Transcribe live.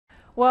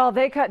Well,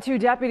 they cut 2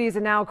 deputies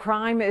and now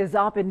crime is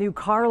up in New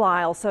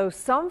Carlisle. So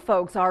some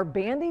folks are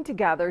banding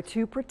together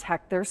to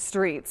protect their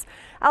streets.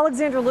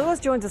 Alexandra Lewis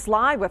joins us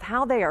live with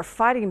how they are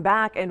fighting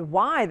back and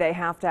why they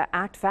have to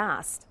act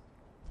fast.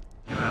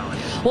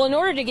 Well, in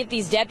order to get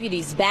these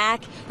deputies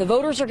back, the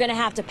voters are going to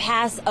have to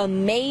pass a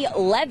May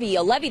levy,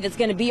 a levy that's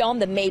going to be on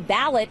the May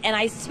ballot. And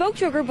I spoke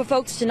to a group of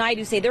folks tonight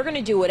who say they're going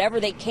to do whatever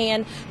they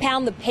can,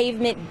 pound the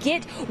pavement,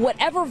 get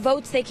whatever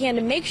votes they can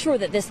to make sure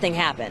that this thing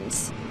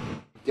happens.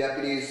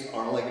 Deputies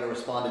are only going to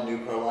respond to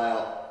New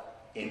Carlisle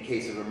in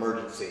case of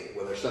emergency,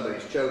 whether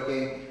somebody's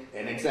choking,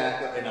 and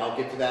I'll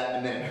get to that in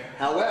a minute.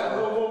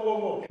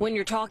 However, when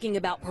you're talking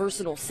about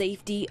personal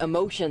safety,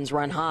 emotions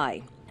run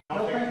high.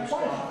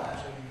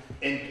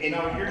 And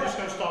no, you're just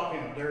going to stop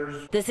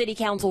him. The city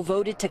council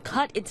voted to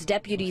cut its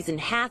deputies in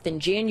half in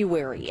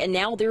January, and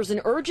now there's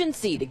an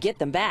urgency to get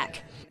them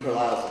back.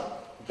 Carlisle's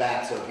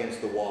backs are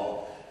against the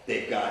wall.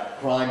 They've got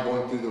crime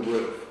going through the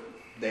roof.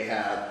 They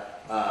have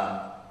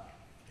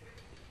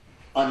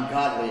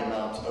ungodly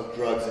amounts of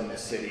drugs in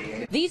this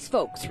city. These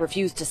folks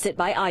refuse to sit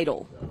by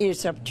idle.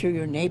 It's up to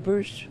your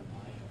neighbors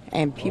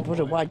and people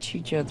to watch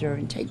each other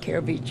and take care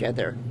of each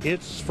other.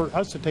 It's for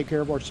us to take care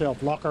of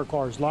ourselves, lock our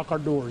cars, lock our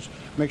doors,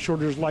 make sure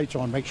there's lights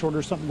on, make sure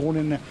there's something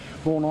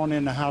going on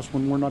in the house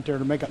when we're not there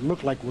to make it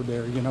look like we're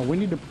there. You know, we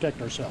need to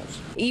protect ourselves.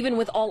 Even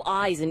with all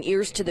eyes and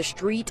ears to the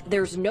street,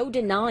 there's no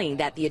denying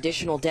that the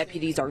additional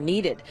deputies are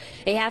needed.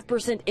 A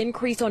 0.5%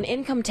 increase on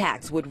income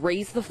tax would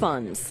raise the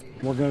funds.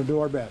 We're going to do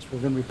our best.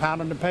 We're going to be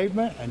pounding the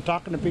pavement and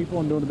talking to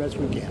people and doing the best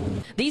we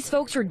can. These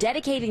folks are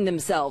dedicating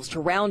themselves to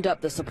round up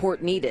the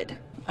support needed.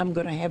 I'm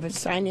going to have a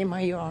sign in my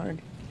yard.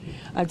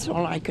 That's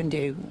all I can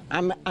do.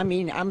 I'm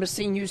a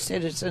senior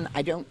citizen.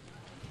 I don't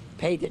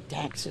pay the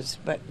taxes,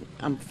 but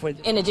I'm for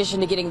In addition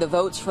to getting the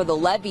votes for the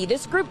levy,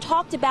 this group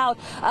talked about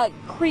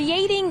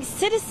creating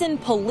citizen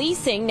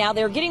policing. Now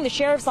they're getting the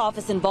sheriff's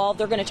office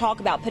involved. They're going to talk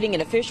about putting an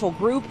official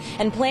group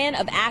and plan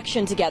of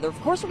action together. Of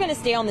course, we're going to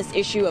stay on this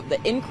issue of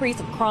the increase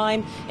of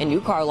crime in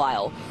New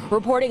Carlisle.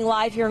 Reporting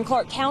live here in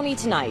Clark County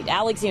tonight,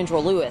 Alexandra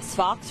Lewis,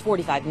 Fox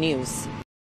 45 News.